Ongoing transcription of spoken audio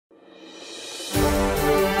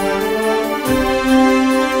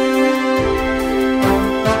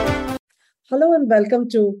Hello and welcome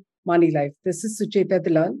to Money Life. This is Sucheta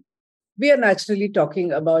Dilal. We are naturally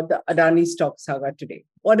talking about the Adani stock saga today.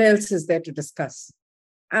 What else is there to discuss?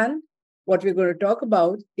 And what we're going to talk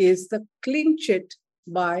about is the clean chit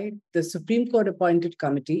by the Supreme Court appointed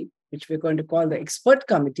committee, which we're going to call the expert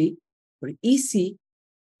committee or EC,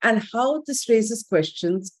 and how this raises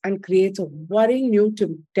questions and creates a worrying new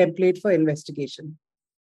template for investigation.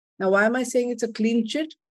 Now, why am I saying it's a clean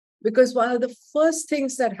chit? Because one of the first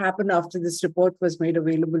things that happened after this report was made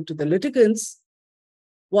available to the litigants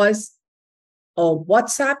was a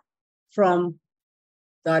WhatsApp from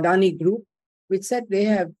the Adani group, which said they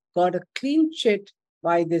have got a clean chit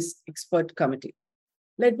by this expert committee.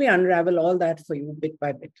 Let me unravel all that for you bit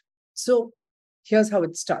by bit. So here's how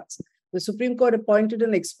it starts. The Supreme Court appointed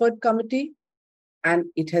an expert committee, and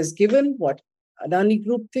it has given what Adani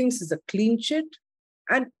group thinks is a clean chit.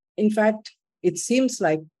 And in fact, it seems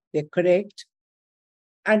like they're correct.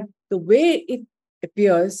 And the way it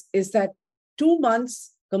appears is that 2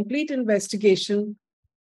 months complete investigation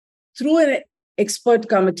through an expert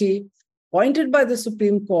committee appointed by the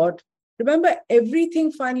Supreme Court. Remember,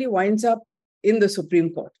 everything finally winds up in the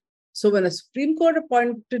Supreme Court. So when a Supreme Court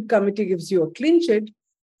appointed committee gives you a clean chit,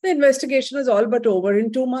 the investigation is all but over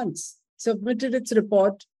in 2 months. Submitted its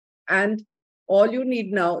report, and all you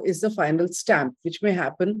need now is the final stamp, which may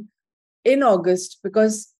happen in August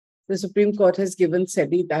because the Supreme Court has given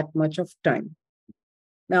SEBI that much of time.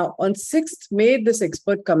 Now, on 6th May, this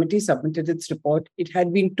expert committee submitted its report. It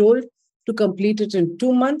had been told to complete it in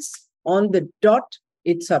 2 months. On the dot,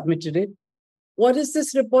 it submitted it. What is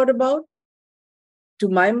this report about? To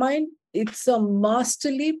my mind, it's a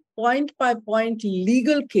masterly point-by-point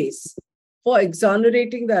legal case for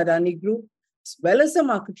exonerating the Adani Group as well as the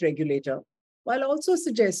market regulator, while also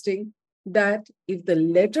suggesting that if the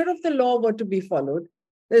letter of the law were to be followed,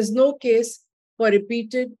 there's no case for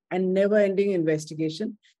repeated and never-ending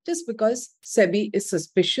investigation just because SEBI is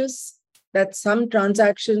suspicious that some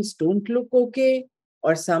transactions don't look okay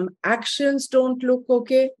or some actions don't look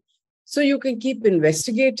okay. So you can keep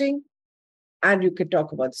investigating and you can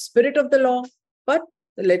talk about the spirit of the law, but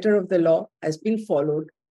the letter of the law has been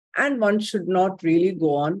followed and one should not really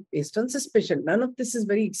go on based on suspicion. None of this is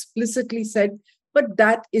very explicitly said, but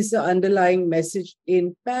that is the underlying message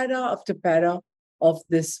in para after para of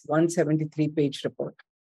this 173-page report.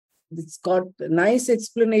 It's got a nice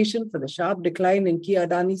explanation for the sharp decline in key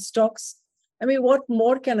Adani stocks. I mean, what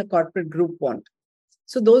more can a corporate group want?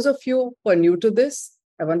 So those of you who are new to this,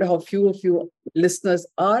 I wonder how few of you listeners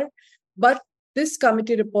are, but this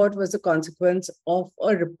committee report was a consequence of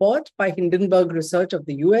a report by Hindenburg Research of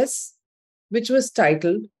the US, which was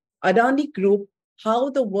titled Adani Group,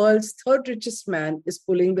 How the World's Third Richest Man is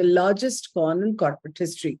Pulling the Largest Con in Corporate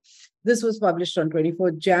History. This was published on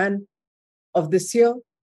 24th Jan of this year.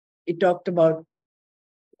 It talked about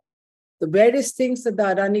the various things that the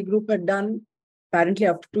Adani Group had done, apparently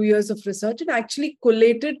after 2 years of research, and actually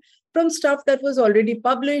collated from stuff that was already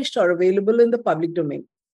published or available in the public domain.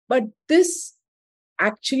 But this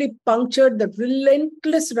actually punctured the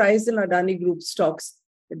relentless rise in Adani Group stocks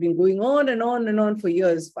that have been going on and on and on for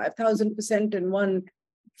years, 5,000% in one,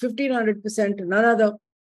 1,500% in another,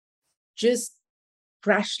 just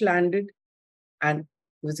crash landed, and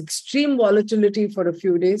there was extreme volatility for a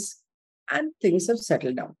few days, and things have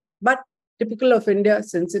settled down. But typical of India,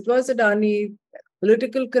 since it was Adani,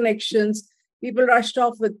 political connections, people rushed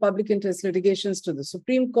off with public interest litigations to the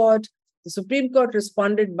Supreme Court. The Supreme Court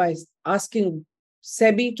responded by asking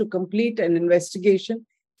SEBI to complete an investigation,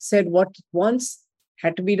 said what it wants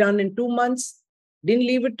had to be done in 2 months, didn't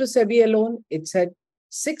leave it to SEBI alone. It said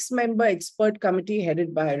 6-member expert committee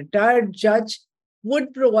headed by a retired judge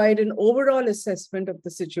would provide an overall assessment of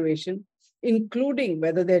the situation, including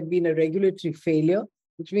whether there had been a regulatory failure,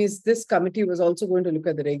 which means this committee was also going to look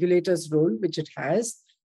at the regulator's role, which it has,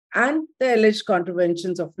 and the alleged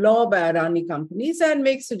contraventions of law by Adani companies, and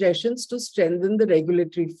make suggestions to strengthen the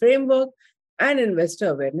regulatory framework and investor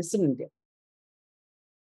awareness in India.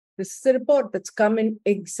 This is a report that's come in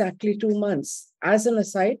exactly 2 months. As an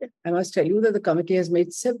aside, I must tell you that the committee has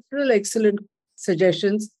made several excellent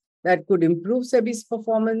suggestions that could improve SEBI's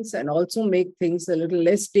performance and also make things a little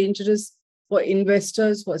less dangerous for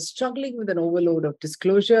investors who are struggling with an overload of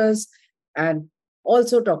disclosures, and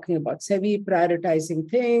also talking about SEBI prioritizing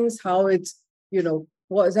things, how its,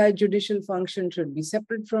 quasi-judicial function should be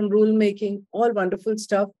separate from rulemaking, all wonderful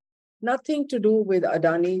stuff. Nothing to do with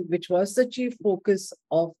Adani, which was the chief focus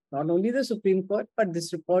of not only the Supreme Court, but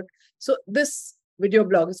this report. So this video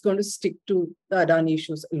blog is going to stick to the Adani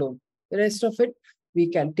issues alone. The rest of it, we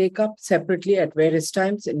can take up separately at various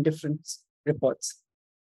times in different reports.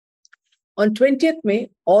 On 20th May,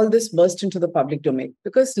 all this burst into the public domain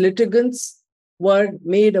because litigants were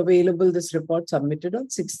made available. This report submitted on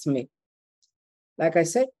 6th May. Like I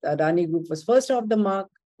said, the Adani Group was first off the mark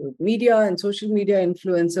with media and social media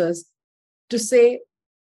influencers to say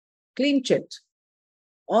clean chit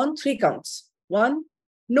on 3 counts. 1,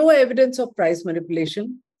 no evidence of price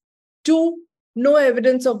manipulation. 2, no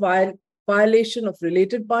evidence of violation of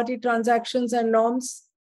related party transactions and norms.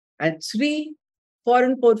 And 3,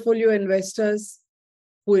 foreign portfolio investors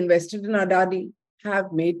who invested in Adani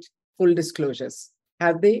have made full disclosures.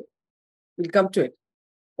 Have they? We'll come to it.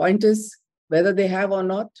 Point is, whether they have or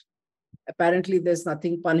not, apparently there's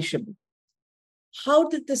nothing punishable. How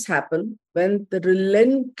did this happen when the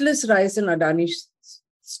relentless rise in Adani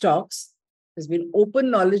stocks has been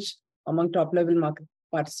open knowledge among top-level market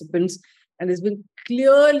participants and has been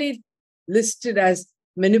clearly listed as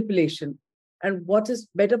manipulation? And what is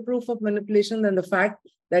better proof of manipulation than the fact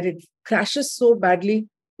that it crashes so badly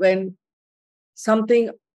when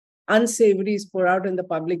something unsavory is poured out in the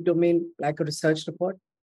public domain, like a research report?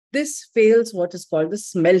 This fails what is called the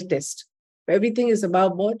smell test. If everything is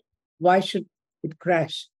above board, why should it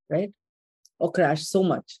crash, right? Or crash so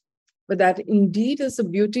much? But that indeed is the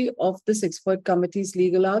beauty of this expert committee's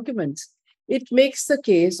legal arguments. It makes the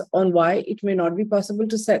case on why it may not be possible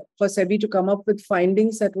for SEBI to come up with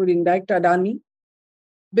findings that would indict Adani,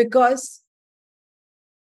 because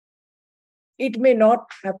it may not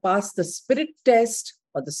have passed the spirit test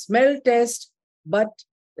or the smell test, but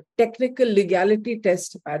the technical legality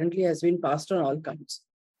test apparently has been passed on all counts.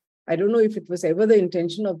 I don't know if it was ever the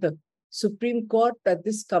intention of the Supreme Court that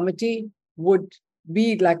this committee would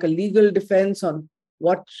be like a legal defense on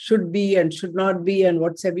what should be and should not be and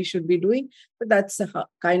what SEBI should be doing, but that's the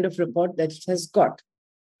kind of report that it has got.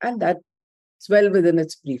 And that's well within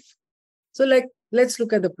its brief. So let's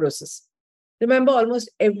look at the process. Remember, almost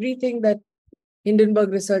everything that Hindenburg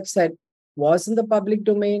Research said was in the public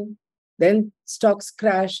domain. Then stocks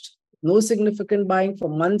crashed, no significant buying for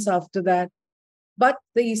months after that. But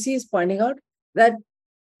the EC is pointing out that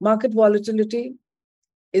market volatility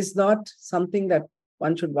is not something that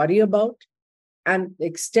one should worry about. And the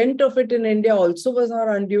extent of it in India also was not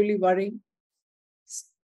unduly worrying.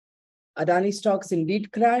 Adani stocks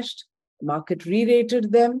indeed crashed, the market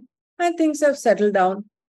re-rated them, and things have settled down.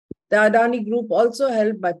 The Adani Group also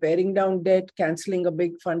helped by paring down debt, cancelling a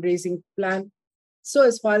big fundraising plan. So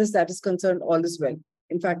as far as that is concerned, all is well.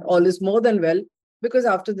 In fact, all is more than well, because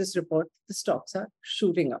after this report, the stocks are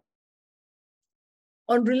shooting up.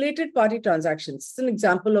 On related party transactions, it's an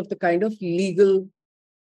example of the kind of legal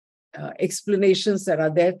explanations that are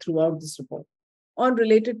there throughout this report. On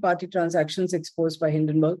related party transactions exposed by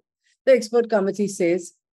Hindenburg, the expert committee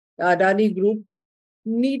says the Adani Group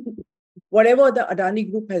whatever the Adani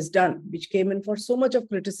Group has done, which came in for so much of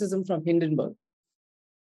criticism from Hindenburg,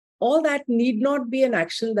 all that need not be an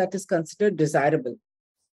action that is considered desirable.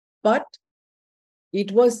 But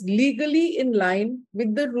it was legally in line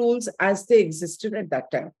with the rules as they existed at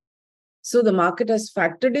that time. So the market has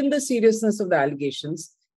factored in the seriousness of the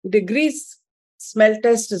allegations. It agrees smell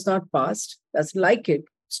test is not passed, doesn't like it,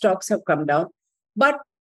 stocks have come down. But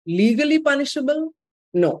legally punishable?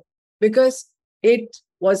 No, because it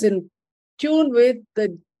was in tune with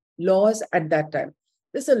the laws at that time.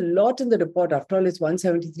 There's a lot in the report, after all, it's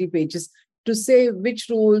 173 pages, to say which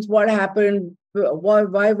rules, what happened,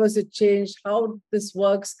 why was it changed, how this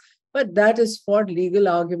works. But that is for legal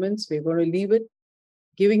arguments. We're going to leave it,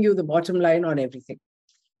 giving you the bottom line on everything.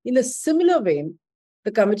 In a similar vein,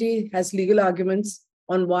 the committee has legal arguments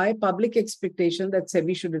on why public expectation that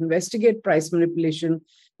SEBI should investigate price manipulation,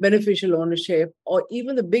 beneficial ownership, or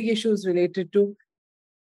even the big issues related to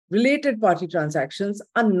related party transactions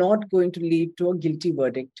are not going to lead to a guilty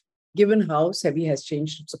verdict, given how SEBI has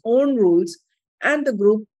changed its own rules and the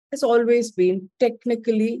group has always been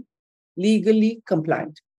technically, legally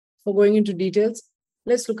compliant. For going into details,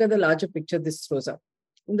 let's look at the larger picture this throws up.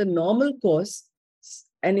 In the normal course,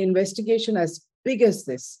 an investigation as big as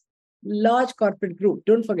this, large corporate group,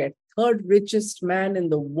 don't forget, third richest man in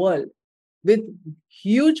the world with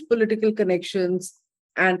huge political connections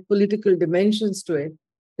and political dimensions to it,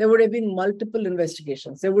 there would have been multiple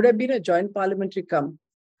investigations. There would have been a joint parliamentary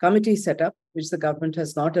committee set up, which the government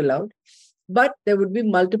has not allowed. But there would be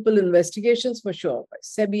multiple investigations for sure, by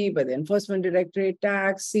SEBI, by the Enforcement Directorate,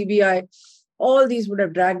 tax, CBI. All these would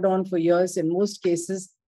have dragged on for years. In most cases,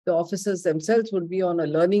 the officers themselves would be on a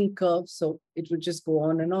learning curve, so it would just go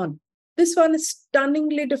on and on. This one is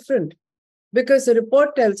stunningly different, because the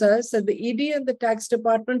report tells us that the ED and the tax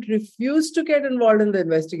department refused to get involved in the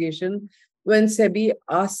investigation when SEBI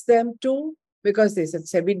asked them to, because they said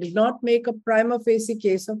SEBI did not make a prima facie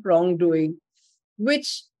case of wrongdoing,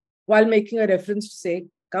 which, while making a reference to say,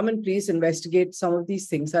 come and please investigate, some of these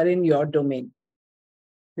things are in your domain.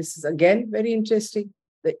 This is again very interesting.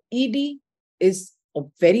 The ED is a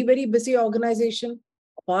very, very busy organization.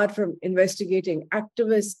 Apart from investigating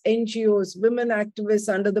activists, NGOs, women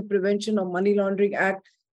activists under the Prevention of Money Laundering Act,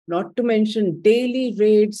 not to mention daily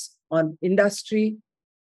raids on industry.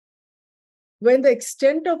 When the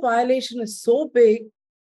extent of violation is so big,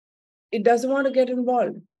 it doesn't want to get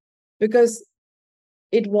involved because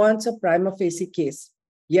it wants a prima facie case.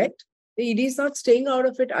 Yet, the ED is not staying out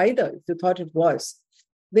of it either, if you thought it was.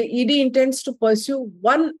 The ED intends to pursue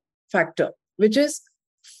one factor, which is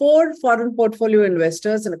 4 foreign portfolio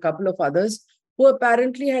investors and a couple of others who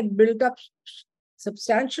apparently had built up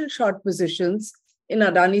substantial short positions in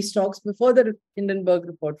Adani stocks before the Hindenburg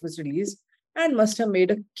report was released and must have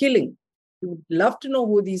made a killing. You would love to know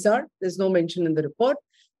who these are. There's no mention in the report,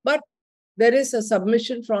 but there is a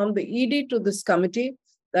submission from the ED to this committee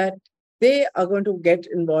that they are going to get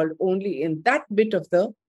involved only in that bit of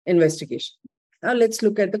the investigation. Now let's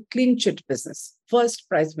look at the clean chit business. First,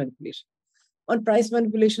 price manipulation. On price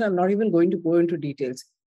manipulation, I'm not even going to go into details.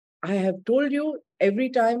 I have told you every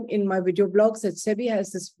time in my video blogs that SEBI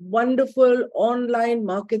has this wonderful online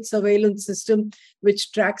market surveillance system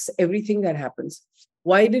which tracks everything that happens.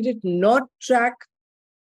 Why did it not track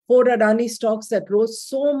 4 Adani stocks that rose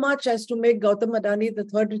so much as to make Gautam Adani the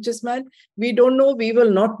 3rd richest man? We don't know. We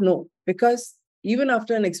will not know, because even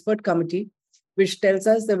after an expert committee, which tells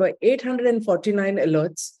us there were 849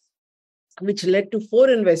 alerts, which led to 4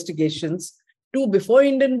 investigations, 2 before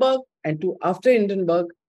Hindenburg and 2 after Hindenburg.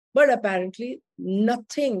 But apparently,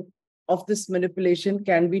 nothing of this manipulation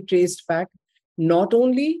can be traced back, not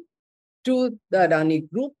only to the Adani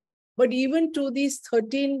group, but even to these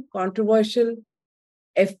 13 controversial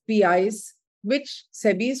FPIs, which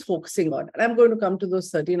SEBI is focusing on. And I'm going to come to those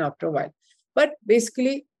 13 after a while. But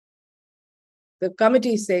basically, the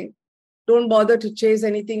committee is saying, don't bother to chase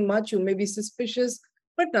anything much. You may be suspicious,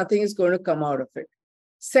 but nothing is going to come out of it.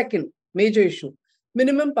 Second major issue,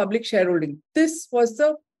 minimum public shareholding. This was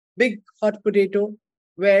the big hot potato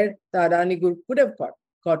where the Adani group could have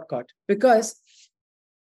got caught, because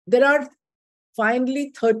there are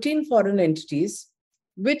finally 13 foreign entities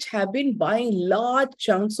which have been buying large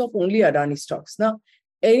chunks of only Adani stocks. Now,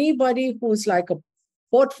 anybody who's like a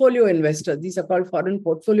portfolio investor, these are called foreign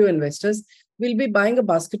portfolio investors, will be buying a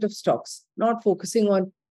basket of stocks, not focusing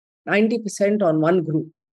on 90% on one group.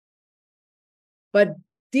 But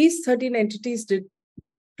these 13 entities did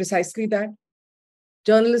precisely that.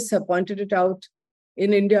 Journalists have pointed it out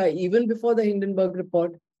in India even before the Hindenburg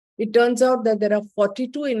report. It turns out that there are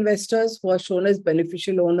 42 investors who are shown as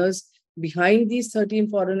beneficial owners behind these 13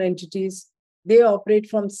 foreign entities. They operate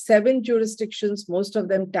from 7 jurisdictions, most of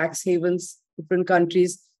them tax havens, different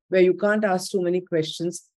countries where you can't ask too many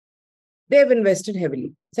questions. They have invested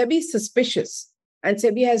heavily. SEBI is suspicious, and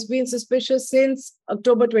SEBI has been suspicious since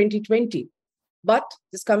October 2020. But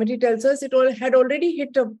this committee tells us it had already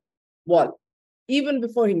hit a wall, even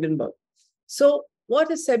before Hindenburg. So what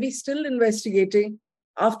is SEBI still investigating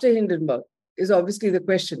after Hindenburg is obviously the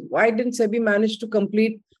question. Why didn't SEBI manage to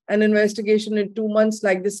complete an investigation in 2 months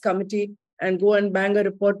like this committee and go and bang a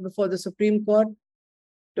report before the Supreme Court?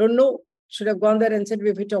 Don't know. Should have gone there and said,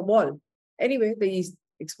 we've hit a wall. Anyway, the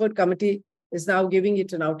expert committee is now giving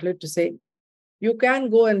it an outlet to say, you can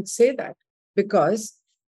go and say that, because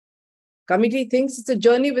committee thinks it's a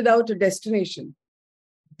journey without a destination.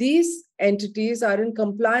 These entities are in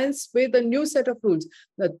compliance with a new set of rules.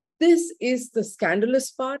 Now, this is the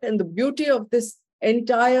scandalous part and the beauty of this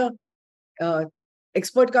entire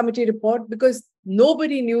expert committee report, because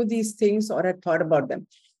nobody knew these things or had thought about them.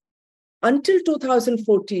 Until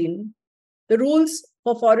 2014, the rules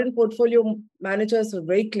for foreign portfolio managers were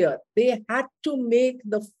very clear. They had to make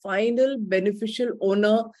the final beneficial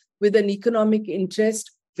owner with an economic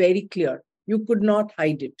interest very clear. You could not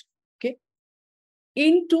hide it. Okay.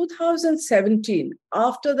 In 2017,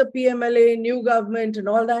 after the PMLA, new government and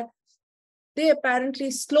all that, they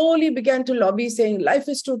apparently slowly began to lobby, saying life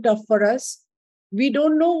is too tough for us. We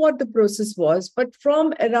don't know what the process was, but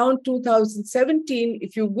from around 2017,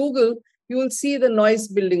 if you Google, you will see the noise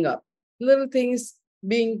building up, little things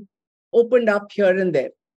being opened up here and there.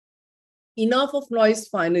 Enough of noise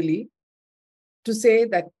finally to say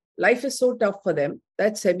that life is so tough for them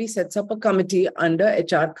that SEBI sets up a committee under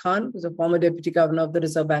H.R. Khan, who's a former deputy governor of the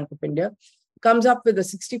Reserve Bank of India, comes up with a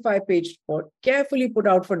 65-page report, carefully put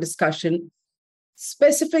out for discussion,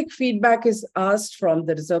 Specific feedback is asked from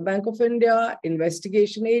the Reserve Bank of India,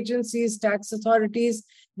 investigation agencies, tax authorities.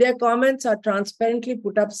 Their comments are transparently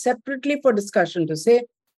put up separately for discussion to say,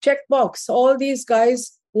 checkbox, all these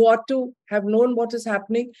guys who ought to have known what is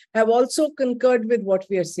happening have also concurred with what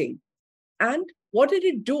we are saying. And what did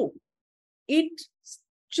it do? It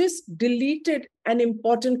just deleted an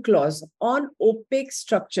important clause on opaque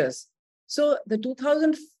structures. So the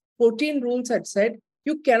 2014 rules had said,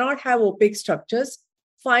 you cannot have opaque structures.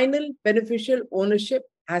 Final beneficial ownership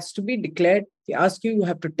has to be declared. If we ask you, you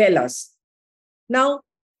have to tell us. Now,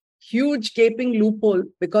 huge gaping loophole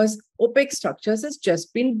because opaque structures has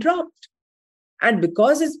just been dropped. And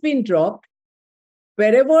because it's been dropped,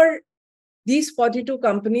 wherever these 42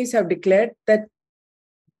 companies have declared that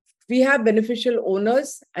we have beneficial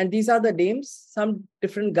owners, and these are the names, some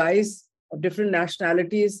different guys of different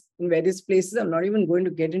nationalities in various places. I'm not even going to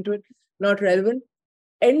get into it, not relevant.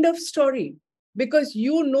 End of story. Because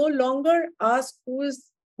you no longer ask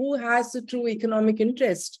who has the true economic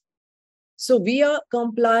interest. So we are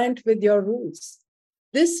compliant with your rules.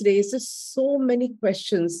 This raises so many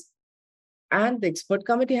questions, and the expert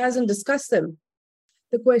committee hasn't discussed them.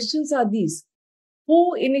 The questions are these.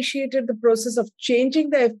 Who initiated the process of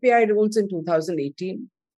changing the FPI rules in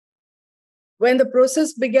 2018? When the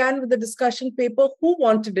process began with the discussion paper, who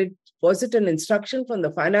wanted it? Was it an instruction from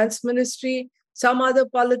the finance ministry, some other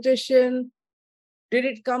politician? Did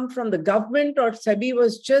it come from the government, or SEBI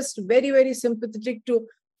was just very, very sympathetic to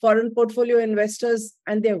foreign portfolio investors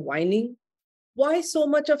and they're whining? Why so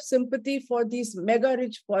much of sympathy for these mega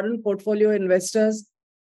rich foreign portfolio investors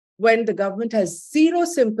when the government has zero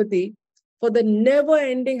sympathy for the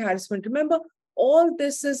never-ending harassment? Remember, all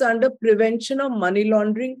this is under Prevention of Money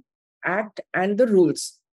Laundering Act and the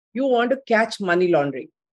rules. You want to catch money laundering.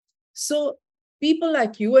 So people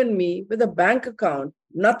like you and me with a bank account,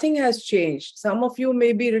 nothing has changed. Some of you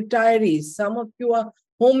may be retirees. Some of you are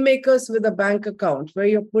homemakers with a bank account where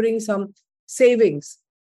you're putting some savings.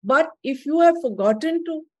 But if you have forgotten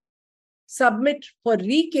to submit for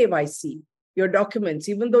re-KYC your documents,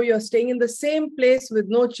 even though you're staying in the same place with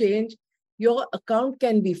no change, your account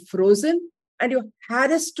can be frozen and you're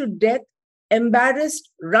harassed to death, embarrassed,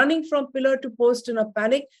 running from pillar to post in a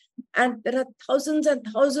panic. And there are thousands and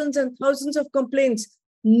thousands and thousands of complaints.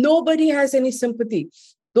 Nobody has any sympathy.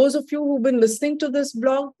 Those of you who've been listening to this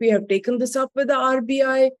blog, we have taken this up with the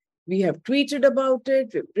RBI. We have tweeted about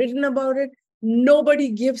it. We've written about it.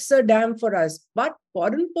 Nobody gives a damn for us. But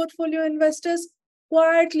foreign portfolio investors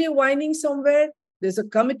quietly whining somewhere. There's a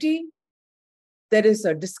committee. There is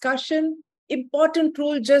a discussion. Important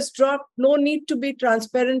rule just dropped. No need to be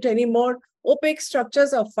transparent anymore. Opaque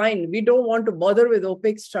structures are fine. We don't want to bother with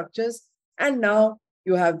opaque structures. And now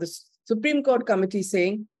you have the Supreme Court committee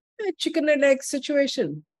saying, chicken and egg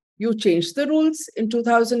situation. You changed the rules in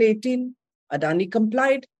 2018. Adani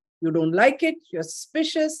complied. You don't like it. You're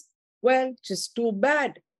suspicious. Well, just too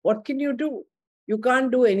bad. What can you do? You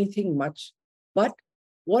can't do anything much. But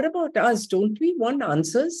what about us? Don't we want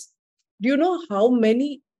answers? Do you know how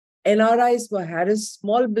many NRIs were harassed?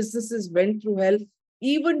 Small businesses went through hell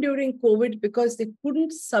even during COVID because they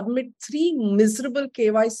couldn't submit 3 miserable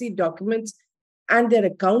KYC documents and their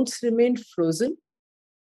accounts remained frozen.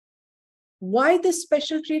 Why this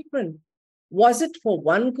special treatment? Was it for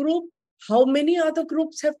one group? How many other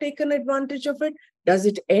groups have taken advantage of it? Does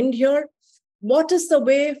it end here? What is the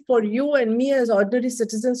way for you and me as ordinary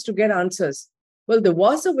citizens to get answers? Well, there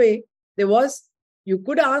was a way. You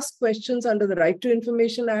could ask questions under the Right to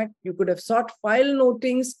Information Act. You could have sought file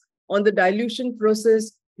notings on the dilution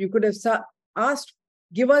process. You could have asked,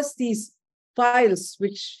 give us these files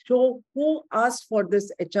which show who asked for this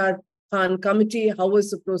HR Khan committee, how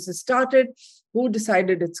was the process started, who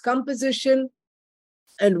decided its composition,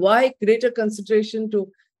 and why greater consideration to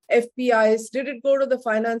FPIs. Did it go to the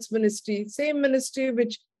finance ministry, same ministry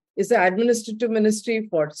which is the administrative ministry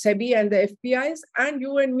for SEBI and the FPIs, and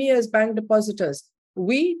you and me as bank depositors?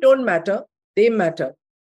 We don't matter, they matter.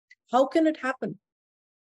 How can it happen?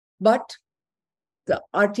 But the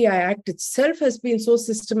RTI Act itself has been so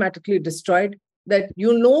systematically destroyed that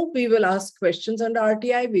we will ask questions under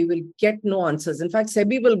RTI, we will get no answers. In fact,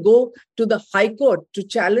 SEBI will go to the High Court to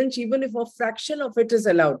challenge even if a fraction of it is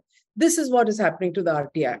allowed. This is what is happening to the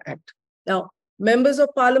RTI Act. Now, members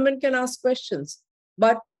of parliament can ask questions,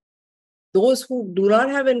 but those who do not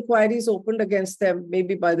have inquiries opened against them,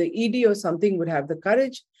 maybe by the ED or something, would have the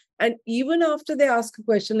courage. And even after they ask a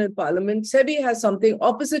question in parliament, SEBI has something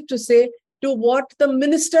opposite to say to what the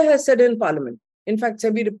minister has said in parliament. In fact,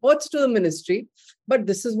 SEBI reports to the ministry, but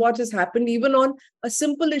this is what has happened even on a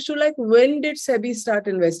simple issue like when did SEBI start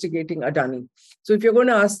investigating Adani? So if you're going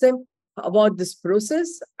to ask them, about this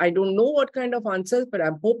process. I don't know what kind of answers, but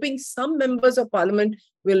I'm hoping some members of parliament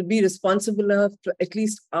will be responsible enough to at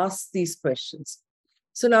least ask these questions.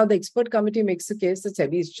 So now the expert committee makes the case that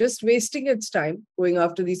SEBI is just wasting its time going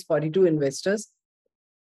after these 42 investors.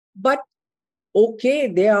 But okay,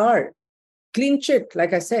 they are clean chit,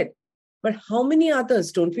 like I said. But how many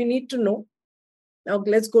others don't we need to know? Now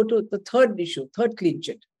let's go to the third issue, third clean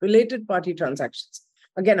chit, related party transactions.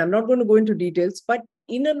 Again, I'm not going to go into details, but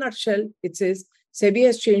in a nutshell, it says SEBI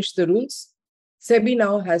has changed the rules. SEBI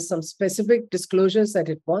now has some specific disclosures that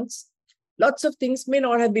it wants. Lots of things may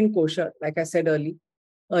not have been kosher, like I said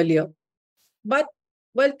earlier. But,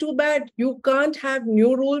 well, too bad. You can't have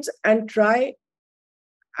new rules and try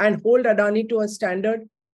and hold Adani to a standard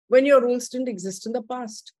when your rules didn't exist in the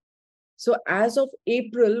past. So as of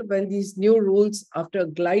April, when these new rules after a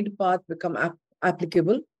glide path become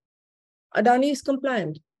applicable, Adani is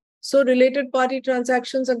compliant. So related party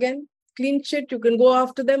transactions, again, clean chit, you can go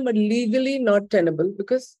after them, but legally not tenable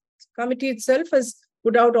because the committee itself has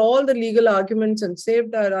put out all the legal arguments and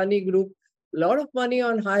saved the Adani group a lot of money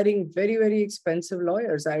on hiring very, very expensive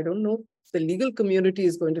lawyers. I don't know if the legal community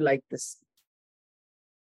is going to like this.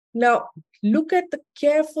 Now, look at the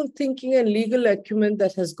careful thinking and legal acumen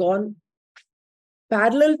that has gone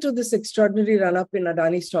parallel to this extraordinary run-up in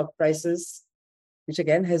Adani stock prices, which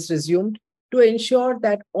again has resumed, to ensure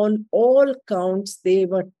that on all counts, they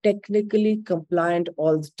were technically compliant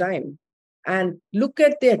all the time. And look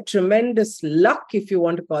at their tremendous luck, if you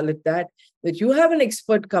want to call it that you have an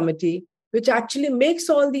expert committee which actually makes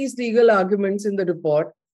all these legal arguments in the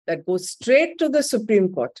report that go straight to the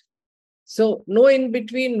Supreme Court. So no in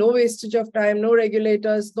between, no wastage of time, no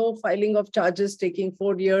regulators, no filing of charges taking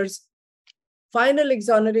 4 years. Final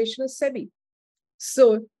exoneration is SEBI.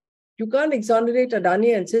 So you can't exonerate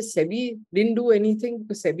Adani and say SEBI didn't do anything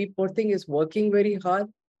because SEBI, poor thing, is working very hard.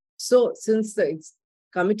 So since the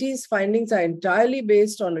committee's findings are entirely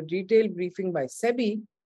based on a detailed briefing by SEBI,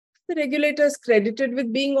 the regulator is credited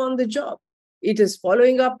with being on the job. It is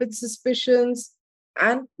following up its suspicions,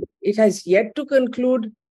 and it has yet to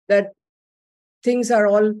conclude that things are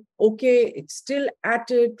all okay. It's still at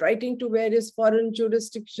it, writing to various foreign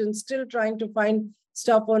jurisdictions, still trying to find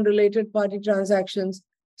stuff on related party transactions.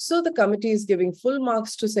 So the committee is giving full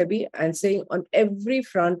marks to SEBI and saying on every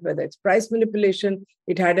front, whether it's price manipulation,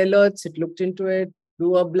 it had alerts, it looked into it,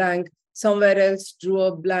 drew a blank, somewhere else drew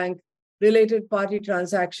a blank, related party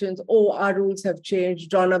transactions, oh, our rules have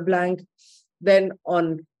changed, drawn a blank. Then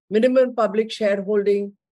on minimum public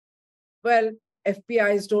shareholding, well,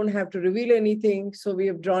 FPIs don't have to reveal anything, so we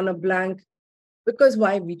have drawn a blank because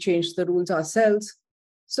why? We changed the rules ourselves.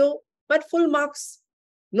 So, but full marks,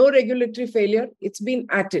 no regulatory failure, it's been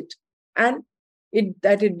at it. And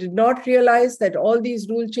that it did not realize that all these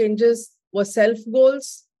rule changes were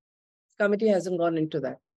self-goals, committee hasn't gone into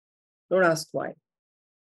that. Don't ask why.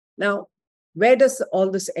 Now, where does all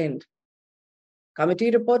this end?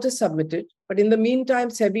 Committee report is submitted, but in the meantime,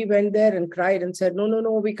 SEBI went there and cried and said, no,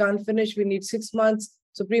 we can't finish. We need 6 months.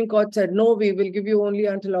 Supreme Court said, no, we will give you only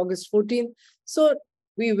until August 14th. So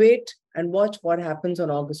we wait and watch what happens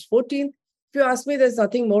on August 14th. If you ask me, there's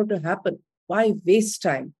nothing more to happen. Why waste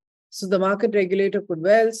time? So the market regulator could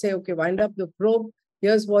well say, okay, wind up the probe.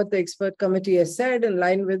 Here's what the expert committee has said in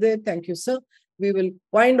line with it. Thank you, sir. We will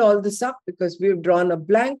wind all this up because we've drawn a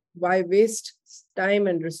blank. Why waste time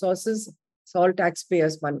and resources? It's all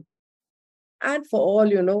taxpayers' money. And for all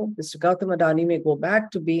you know, Mr. Gautam Adani may go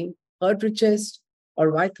back to being third richest,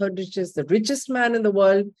 or why third richest, the richest man in the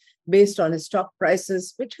world based on his stock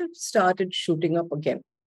prices, which have started shooting up again.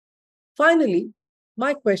 Finally,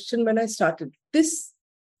 my question when I started, this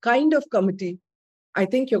kind of committee, I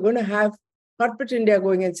think you're going to have corporate India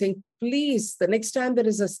going and saying, please, the next time there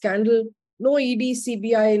is a scandal, no ED,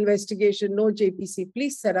 CBI investigation, no JPC,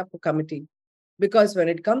 please set up a committee. Because when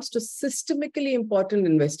it comes to systemically important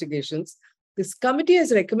investigations, this committee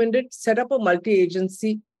has recommended set up a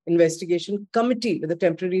multi-agency investigation committee with a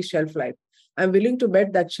temporary shelf life. I'm willing to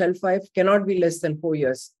bet that shelf life cannot be less than 4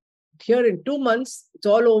 years. Here in 2 months, it's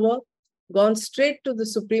all over, gone straight to the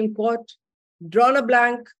Supreme Court, drawn a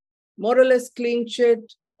blank, more or less clean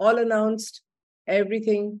chit, all announced,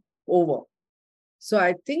 everything over. So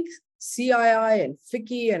I think CII and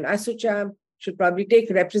FICCI and ASSOCHAM should probably take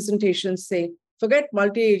representations saying, forget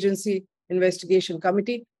multi-agency investigation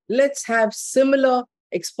committee. Let's have similar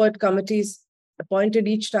expert committees appointed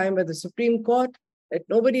each time by the Supreme Court. Let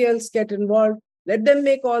nobody else get involved. Let them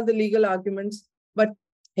make all the legal arguments. But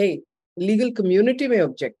hey, the legal community may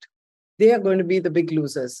object. They are going to be the big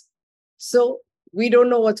losers. So we don't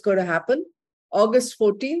know what's going to happen. August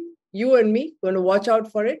 14th, you and me going to watch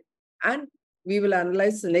out for it. And We will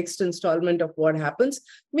analyze the next installment of what happens.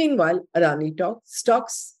 Meanwhile, Adani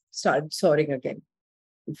stocks start soaring again.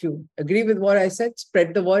 If you agree with what I said,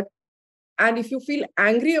 spread the word. And if you feel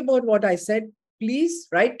angry about what I said, please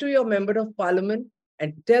write to your member of parliament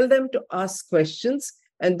and tell them to ask questions.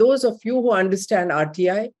 And those of you who understand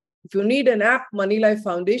RTI, if you need an app, Moneylife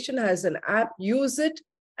Foundation has an app, use it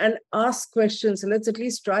and ask questions. And let's at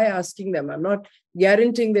least try asking them. I'm not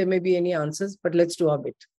guaranteeing there may be any answers, but let's do our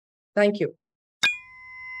bit. Thank you.